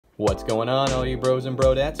What's going on, all you bros and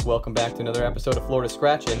brodettes? Welcome back to another episode of Florida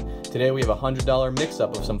Scratchin'. Today we have a $100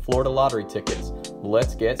 mix-up of some Florida lottery tickets.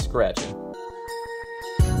 Let's get scratching.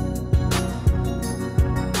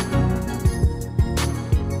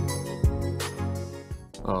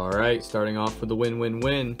 Alright, starting off with the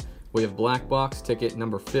win-win-win. We have black box ticket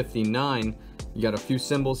number 59. You got a few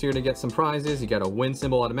symbols here to get some prizes. You got a win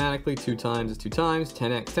symbol automatically, 2 times is 2 times,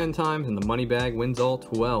 10x 10 times, and the money bag wins all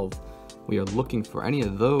 12. We are looking for any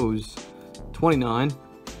of those. 29,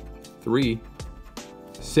 3,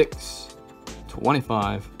 6,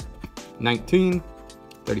 25, 19,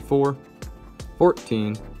 34,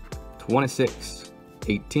 14, 26,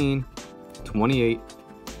 18, 28,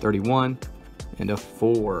 31, and a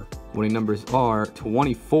 4. Winning numbers are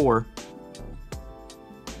 24,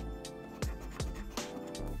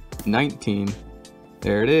 19.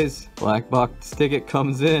 There it is. Black box ticket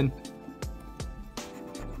comes in.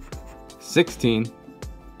 16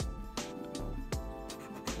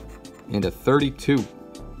 and a 32.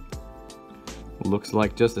 Looks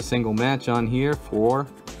like just a single match on here for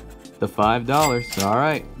the $5. All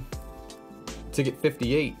right. Ticket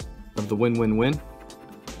 58 of the win-win-win.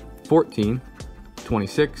 14,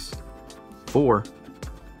 26, 4,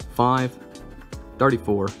 5,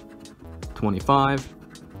 34, 25,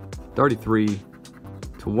 33,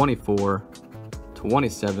 24,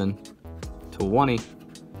 27, 20,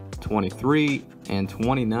 23, and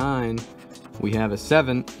 29. We have a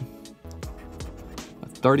 7, a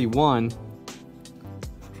 31,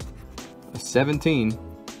 a 17,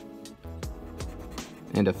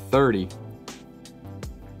 and a 30.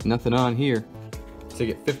 Nothing on here.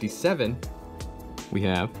 Ticket 57, we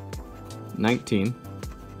have 19,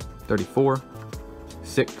 34,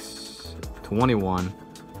 6, 21,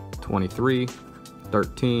 23,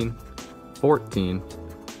 13, 14,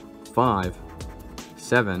 5,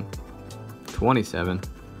 7, 27,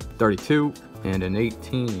 32, and an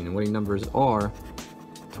 18. Winning numbers are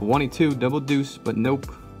 22, double deuce, but nope.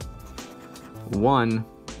 1,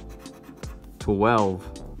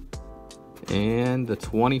 12, and the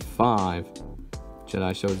 25.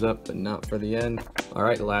 Jedi shows up, but not for the end. All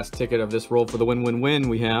right, the last ticket of this roll for the win-win-win,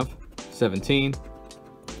 we have 17,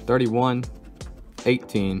 31,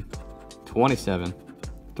 18, 27,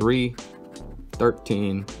 3,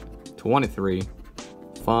 13, 23,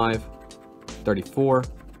 5, 34,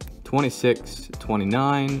 26,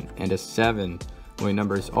 29, and a 7. Winning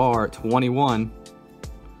numbers are 21,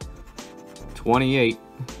 28,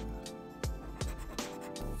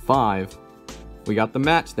 5. We got the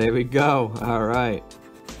match. There we go. All right.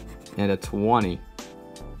 And a 20.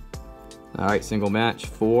 All right, single match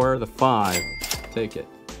for the 5. Take it.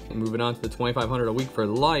 And moving on to the $2,500 a week for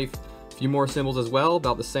life. A few more symbols as well,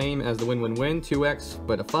 about the same as the win-win-win. 2x,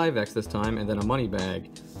 but a 5x this time, and then a money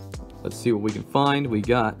bag. Let's see what we can find. We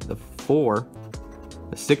got the 4,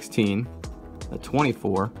 the 16, the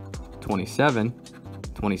 24, 27,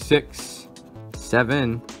 26,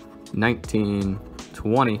 7, 19,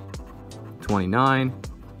 20, 29,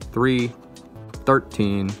 3,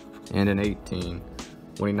 13, and an 18.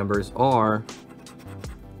 Winning numbers are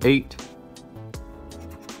 8,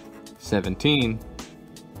 17,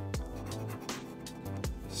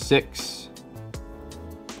 6,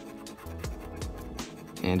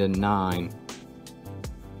 and a 9.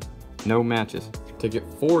 No matches. Ticket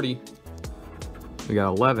 40. We got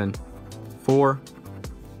 11, 4,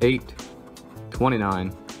 8,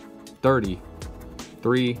 29, 30,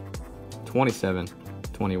 3, 27,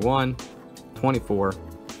 21, 24,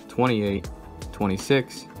 28,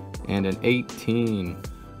 26, and an 18.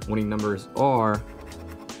 Winning numbers are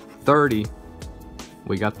 30.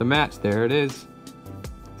 We got the match. There it is.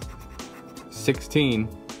 16,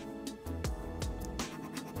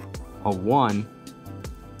 a 1,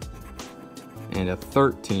 and a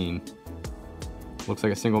 13. Looks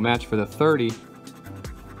like a single match for the 30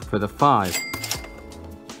 for the 5.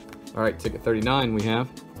 All right, ticket 39 we have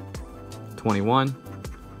 21,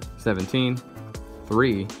 17,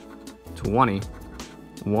 3, 20,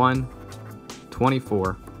 1,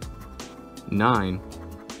 24, 9,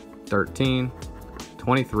 13,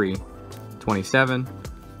 23, 27,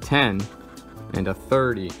 10, and a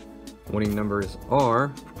 30. Winning numbers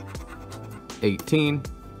are 18,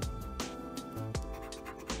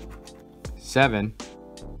 7,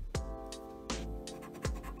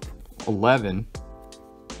 11,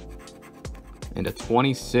 and a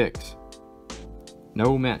 26.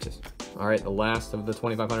 No matches. All right, the last of the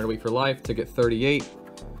 $2,500 a week for life. Ticket 38.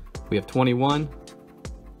 We have 21,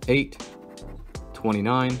 8,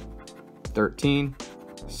 29, 13,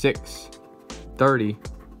 6, 30,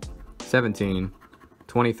 17,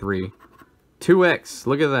 23, 2x.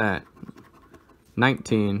 Look at that.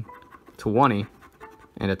 19, 20,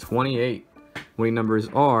 and a 28. Winning numbers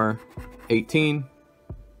are 18,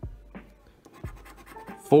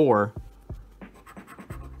 4,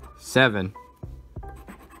 7,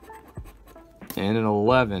 and an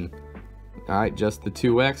 11. Alright, just the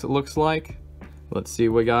 2X it looks like. Let's see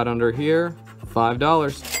what we got under here.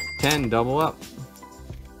 $5, 10, double up.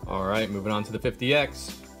 Alright, moving on to the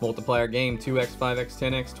 50X. Multiplier game, 2X, 5X,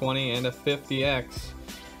 10X, 20, and a 50X.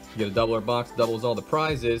 You get a doubler box, doubles all the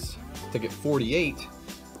prizes. Ticket 48,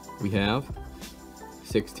 we have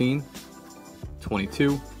 16,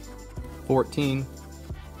 22, 14,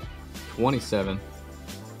 27,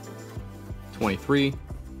 23,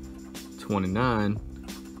 29,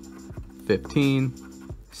 15,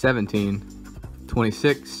 17,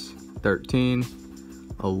 26, 13,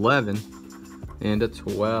 11, and a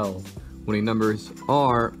 12. Winning numbers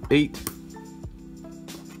are 8,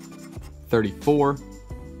 34,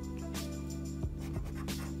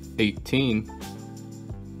 18,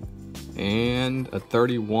 and a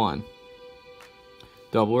 31.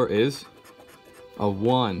 Doubler is a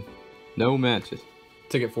 1. No matches.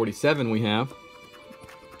 Ticket 47 we have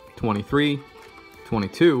 23,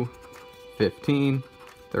 22, 15,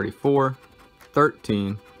 34,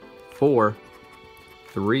 13, 4,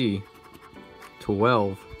 3,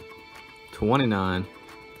 12, 29,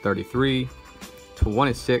 33,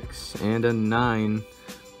 26, and a 9.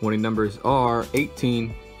 Winning numbers are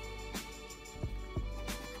 18,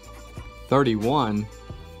 31,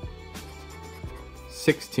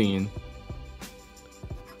 16,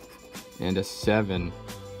 and a 7.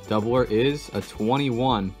 Doubler is a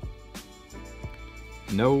 21.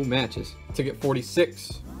 No matches. Ticket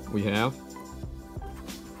 46 we have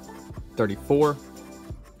 34,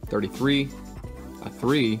 33, a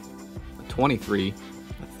 3, a 23,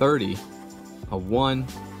 a 30, a 1,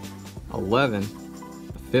 11,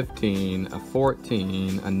 a 15, a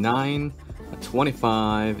 14, a 9, a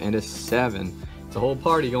 25, and a 7. It's a whole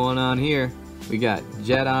party going on here. We got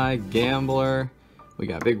Jedi, Gambler, we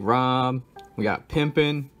got Big Rob, we got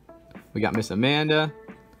Pimpin', we got Miss Amanda.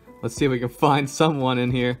 Let's see if we can find someone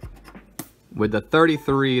in here. With the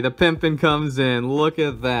 33, the Pimpin' comes in. Look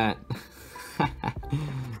at that.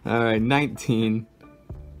 Alright, 19.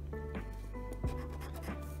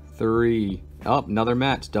 3. Oh, another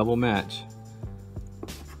match, double match.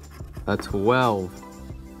 A 12.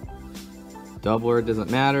 Doubler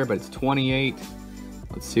doesn't matter, but it's 28.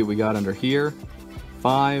 Let's see what we got under here.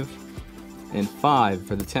 5 and 5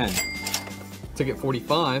 for the 10. Ticket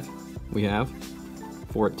 45, we have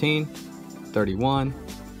 14, 31,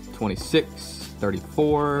 26,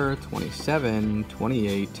 34, 27,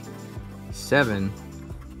 28, 7,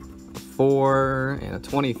 4, and a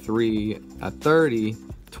 23, a 30,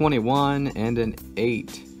 21, and an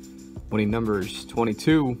 8. Winning numbers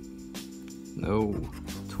 22, no,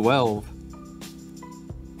 12,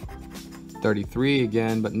 33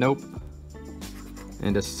 again, but nope,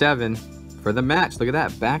 and a 7 for the match. Look at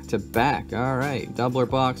that, back to back. All right, doubler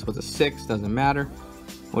box was a 6, doesn't matter.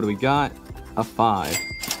 What do we got? A 5.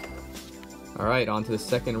 All right, on to the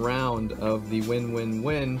second round of the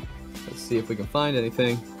win-win-win. Let's see if we can find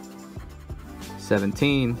anything.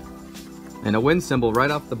 17. And a win symbol right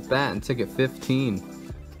off the bat in ticket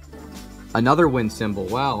 15. Another win symbol.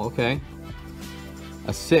 Wow, okay.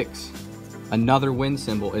 A 6. Another win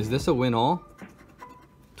symbol. Is this a win all?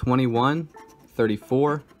 21,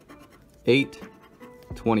 34, 8,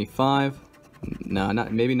 25. No,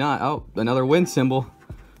 not, maybe not. Oh, another win symbol.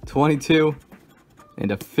 22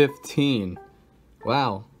 and a 15.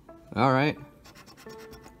 Wow. All right.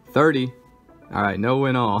 30. All right, no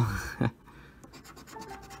win all.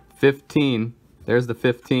 15. There's the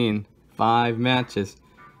 15. 5 matches.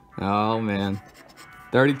 Oh man.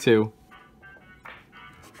 32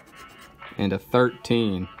 and a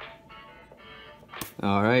 13.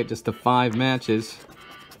 All right, just the 5 matches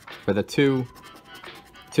for the 2,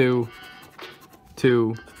 2,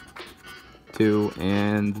 2, 2,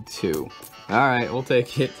 and 2. All right, we'll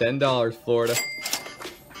take it. $10, Florida.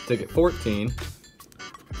 Ticket 14.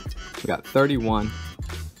 We got 31,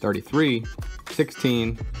 33,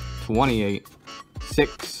 16, 28,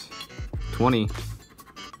 6, 20,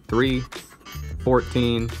 3,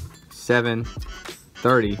 14, 7,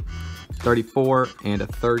 30, 34, and a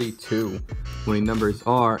 32. Winning numbers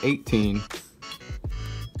are 18,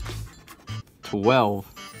 12,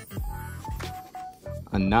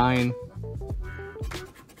 a 9,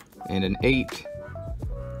 and an 8.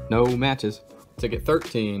 No matches. Ticket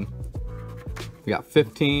 13. We got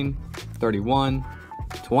 15, 31,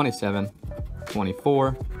 27,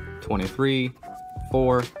 24, 23,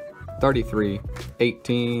 4, 33,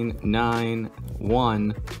 18, 9,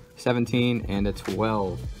 1, 17, and a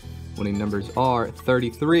 12. Winning numbers are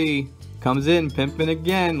 33. Comes in, pimping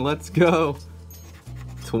again. Let's go.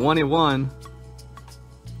 21.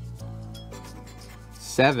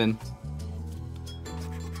 7.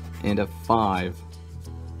 And a 5.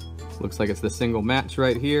 Looks like it's the single match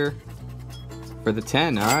right here for the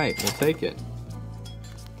 10. All right, we'll take it.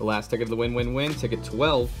 The last ticket of the win-win-win, ticket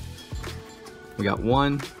 12. We got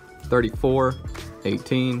 1, 34,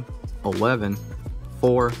 18, 11,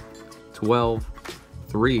 4, 12,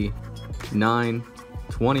 3, 9,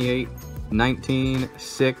 28, 19,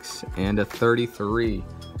 6, and a 33.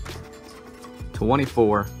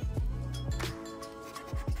 24,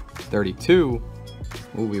 32.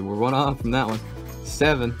 Ooh, we were one off from that one.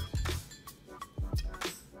 7,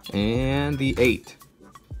 and the 8.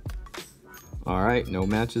 All right, no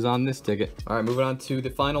matches on this ticket. All right, moving on to the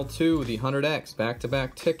final two, the 100X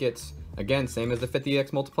back-to-back tickets. Again, same as the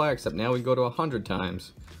 50X multiplier, except now we go to 100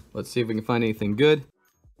 times. Let's see if we can find anything good.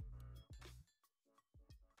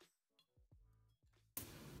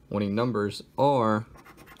 Winning numbers are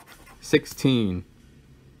 16,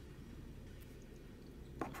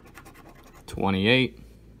 28,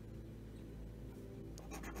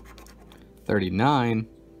 39,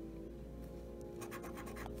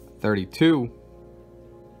 32,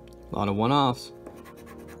 a lot of one-offs,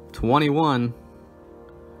 21,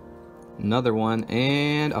 another one,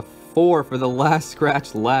 and a 4 for the last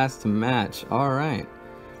scratch, last match. All right,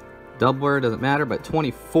 doubler doesn't matter, but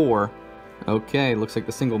 24. Okay, looks like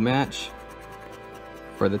the single match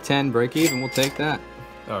for the 10 break even. We'll take that.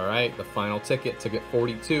 All right, the final ticket, ticket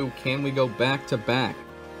 42. Can we go back to back?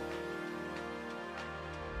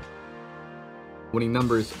 Winning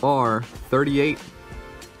numbers are 38,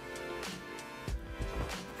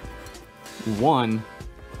 1,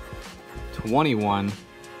 21,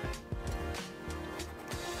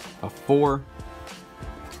 a 4,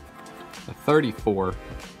 a 34,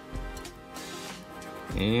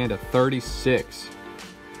 and a 36.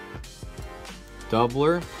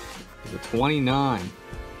 Doubler is a 29.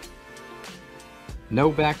 No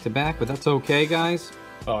back-to-back, but that's okay, guys.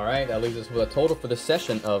 All right, that leaves us with a total for the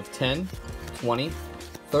session of 10, 20,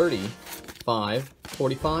 30, 5,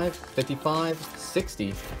 45, 55,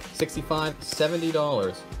 60, 65,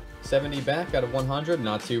 $70. 70 back out of 100,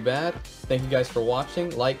 not too bad. Thank you guys for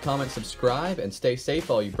watching. Like, comment, subscribe, and stay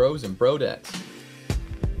safe, all you bros and brodettes.